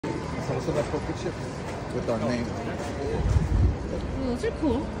also like poker chips with our name. Those are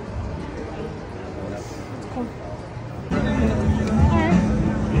cool. Cool. Alright.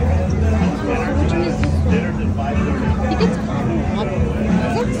 Which one is this one? I think it's Cabo Wabo.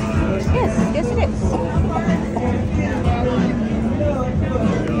 Is it? Yes, yes it is.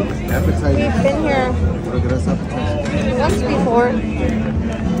 Appetizer. We've been here Look at us appetizer. once before.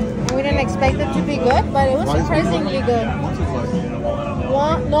 And we didn't expect it to be good, but it was surprisingly good. Once or twice?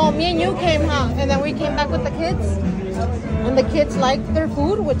 No, me and you came, huh? And then we came back with the kids. And the kids liked their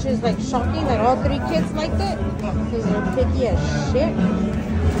food, which is like shocking that all 3 kids liked it. Because they're picky as shit.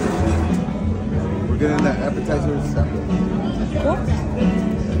 We're getting that appetizer sample. Cool.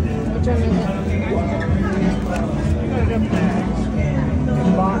 Which one is it?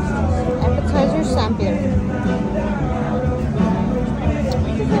 Appetizer sampler.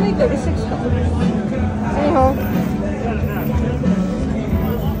 It's only $36. Anyhow.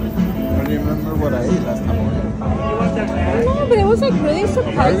 I don't remember what I ate last time. No, but it was like really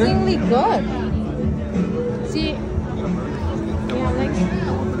surprisingly good. See, yeah, like I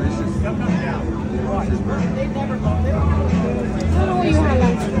don't know what you have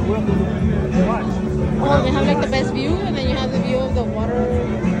like. Oh, they have like the best view, and then you have the view of the water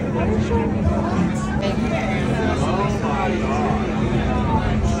show.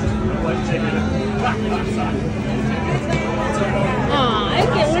 Ay,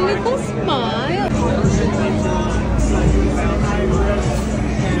 qué bonito smile.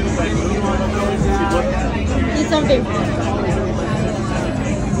 Eat something.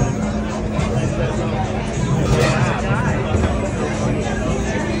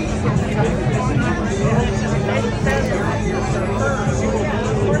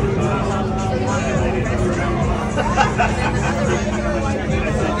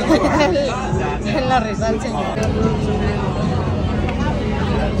 La risa del señor.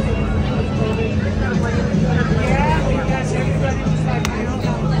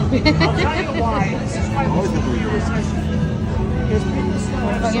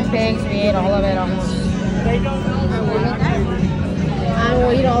 Fucking pigs, we ate all of it almost. I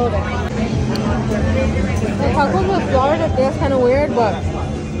will eat all of it. The tacos with flour today is kind of weird, but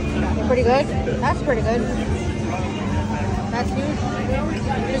they're pretty good. That's pretty good. That's huge.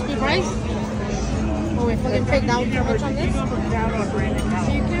 Crispy fries. Oh, we fucking picked out too much on this. So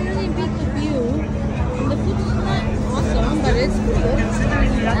you can't really beat the view. The food's not awesome, but it's pretty good.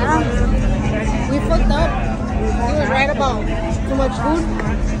 Yeah. We fucked up. He was right about too much food.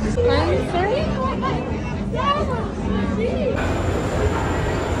 I'm sorry.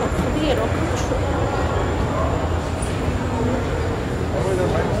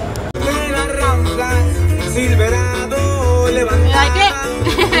 You like it?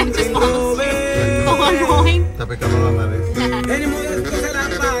 Just so annoying. Está pecando la nariz.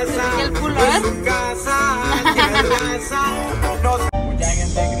 El culo, ¿eh?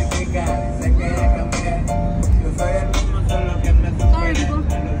 Sorry, people.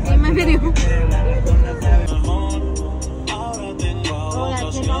 In my video.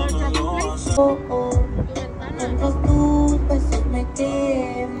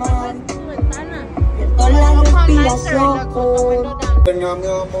 Venga, mi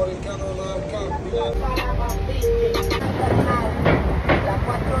amor, que no la cambia.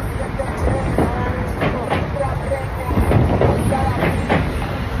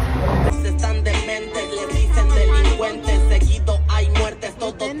 Están dementes, le dicen delincuentes. Seguido hay muertes,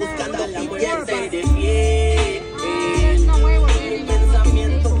 todos buscando billetes. De pie, el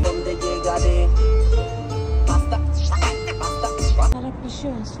pensamiento donde llegaré. Basta, basta.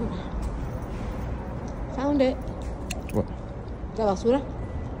 Found it. What? La basura.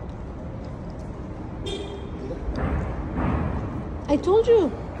 I told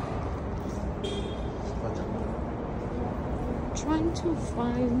you. Trying to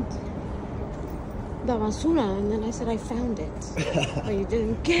find the basura, and then I said I found it, but you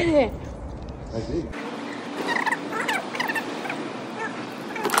didn't get it. I did.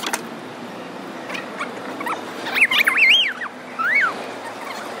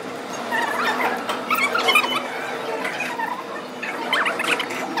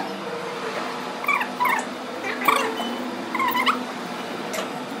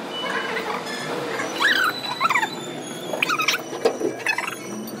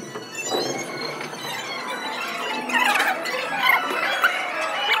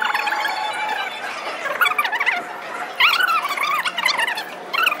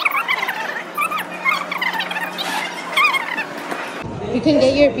 You can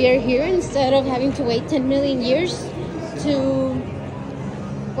get your beer here instead of having to wait 10 million years to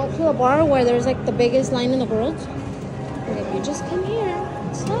go to a bar where there's like the biggest line in the world. And if you just come here,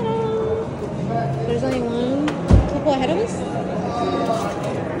 ta-da!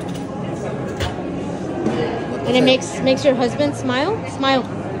 And it makes your husband smile? Smile.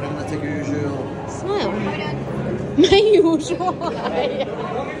 I'm gonna take your usual. Smile. My usual.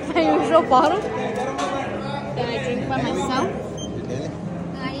 My usual bottle. Can I drink by myself? Okay.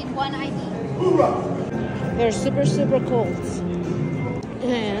 I need one ID. They're super, super cold.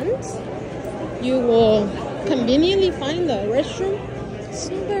 And you will conveniently find the restroom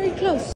so very close.